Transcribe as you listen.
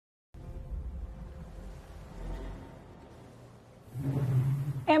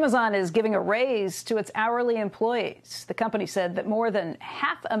Amazon is giving a raise to its hourly employees. The company said that more than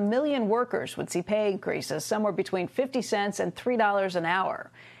 500,000 workers would see pay increases, somewhere between 50 cents and $3 an hour.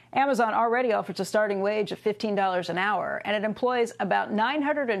 Amazon already offers a starting wage of $15 an hour, and it employs about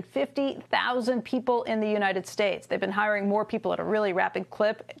 950,000 people in the United States. They've been hiring more people at a really rapid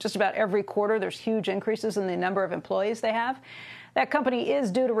clip. Just about every quarter, there's huge increases in the number of employees they have. That company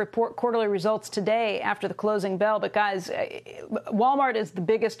is due to report quarterly results today after the closing bell. But, guys, Walmart is the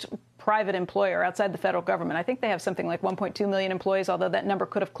biggest private employer outside the federal government. I think they have something like 1.2 million employees, although that number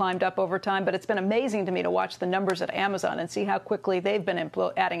could have climbed up over time. But it's been amazing to me to watch the numbers at Amazon and see how quickly they've been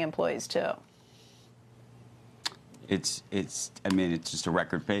adding employees, too. It's just a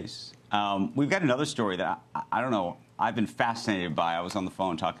record pace. We've got another story that I don't know. I've been fascinated by. I was on the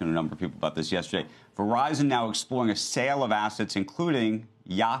phone talking to a number of people about this yesterday. Verizon now exploring a sale of assets, including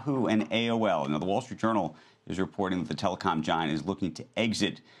Yahoo and AOL. Now, the Wall Street Journal is reporting that the telecom giant is looking to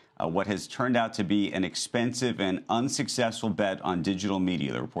exit what has turned out to be an expensive and unsuccessful bet on digital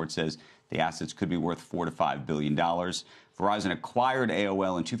media. The report says the assets could be worth $4 to $5 billion. Verizon acquired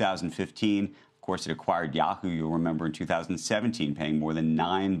AOL in 2015. Of course, it acquired Yahoo, you'll remember, in 2017, paying more than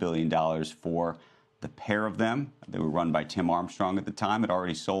 $9 billion for the pair of them. They were run by Tim Armstrong at the time. It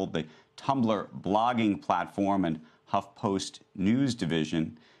already sold the Tumblr blogging platform and HuffPost news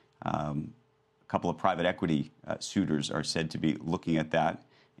division. A couple of private equity suitors are said to be looking at that,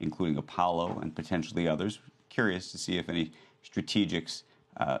 including Apollo and potentially others. Curious to see if any strategics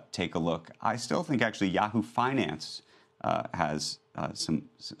take a look. I still think actually Yahoo Finance has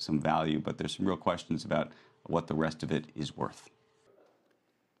some value, but there's some real questions about what the rest of it is worth.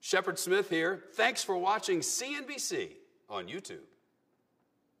 Shepard Smith here. Thanks for watching CNBC on YouTube.